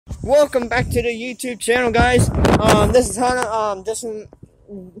Welcome back to the YouTube channel, guys. This is Hunter.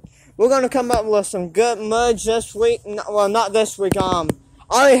 We're gonna come up with some good merge this week. Well, not this week. I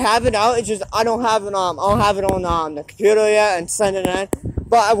already have it out. It's just I don't have it. I don't have it on the computer yet and send it in.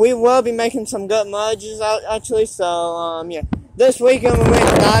 But we will be making some good merges out actually. So yeah, this weekend we're going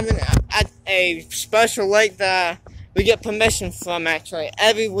to diving at a special lake that we get permission from actually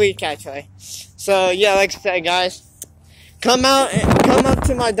every week actually. So yeah, like I said, guys. Come out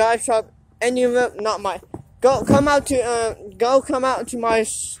to my dive shop. Come out to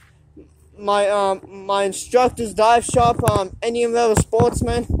my instructor's dive shop. Indian River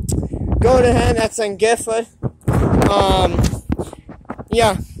Sportsman. Go to him. That's in Gifford.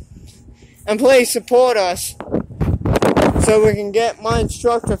 Yeah, and please support us so we can get my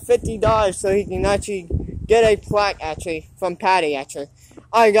instructor 50 dives so he can actually get a plaque actually from Patty actually.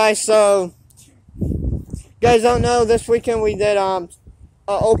 All right, guys. So. You guys don't know, this weekend we did an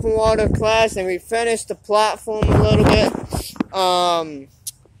open water class and we finished the platform a little bit.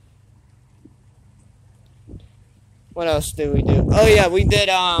 What else did we do? Oh yeah, we did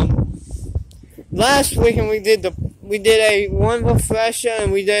last weekend we did a one refresher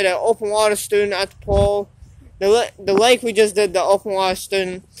and we did an open water student at the pool. The lake we just did the open water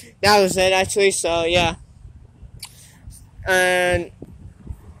student. That was it actually. So yeah,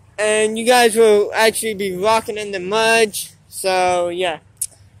 and you guys will actually be rocking in the merge. So yeah,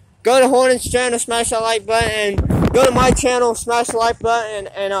 go to Hornets channel, smash that like button, and go to my channel, smash the like button,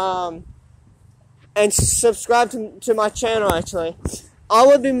 and subscribe to my channel actually. I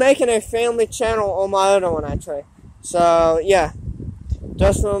will be making a family channel on my other one actually. So yeah,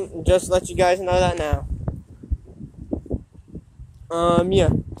 just let you guys know that now. Yeah,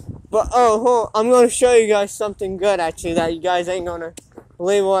 but hold on, I'm gonna show you guys something good actually that you guys ain't gonna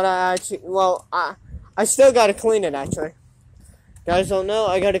believe what I still gotta clean it actually. Guys don't know,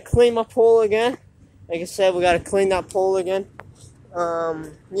 I gotta clean my pool again. Like I said, we gotta clean that pool again.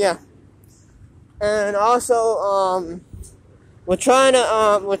 Yeah. And also, we're trying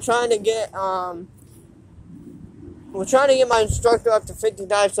to get my instructor up to 50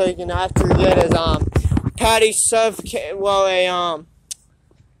 dives so he can actually get his PADI certificate. Well,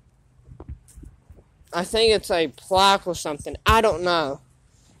 I think it's a plaque or something. I don't know.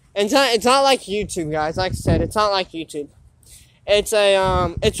 It's not like YouTube, guys. Like I said, it's not like YouTube. It's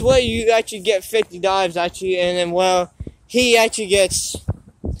it's where you actually get 50 dives actually, and then he actually gets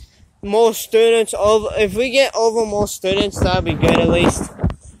more students over. If we get over more students, that'd be good at least.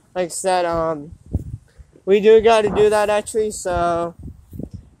 Like I said, we do got to do that actually. So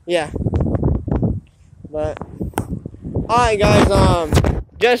yeah. But alright, guys.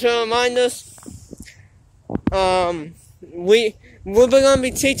 Just to remind us, we're gonna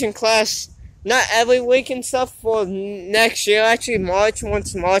be teaching class not every week and stuff for next year actually, March,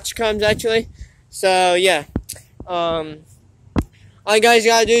 once March comes actually. So yeah, all you guys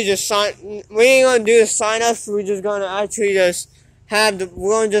gotta do is just sign. We ain't gonna do the sign ups. We're just gonna actually just have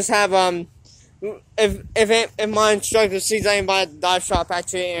if my instructor sees anybody at the dive shop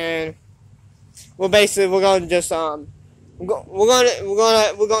actually, and we're gonna just we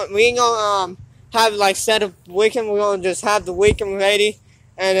ain't gonna have like set up weekend. We're gonna just have the weekend ready,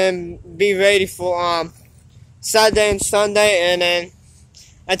 and then be ready for Saturday and Sunday, and then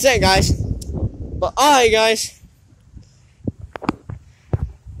that's it, guys. But alright, guys,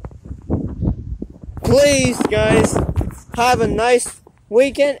 please, guys, have a nice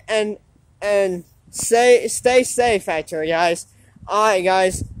weekend and stay safe, actually, guys. Alright,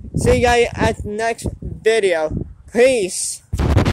 guys, see you guys at the next video. Peace.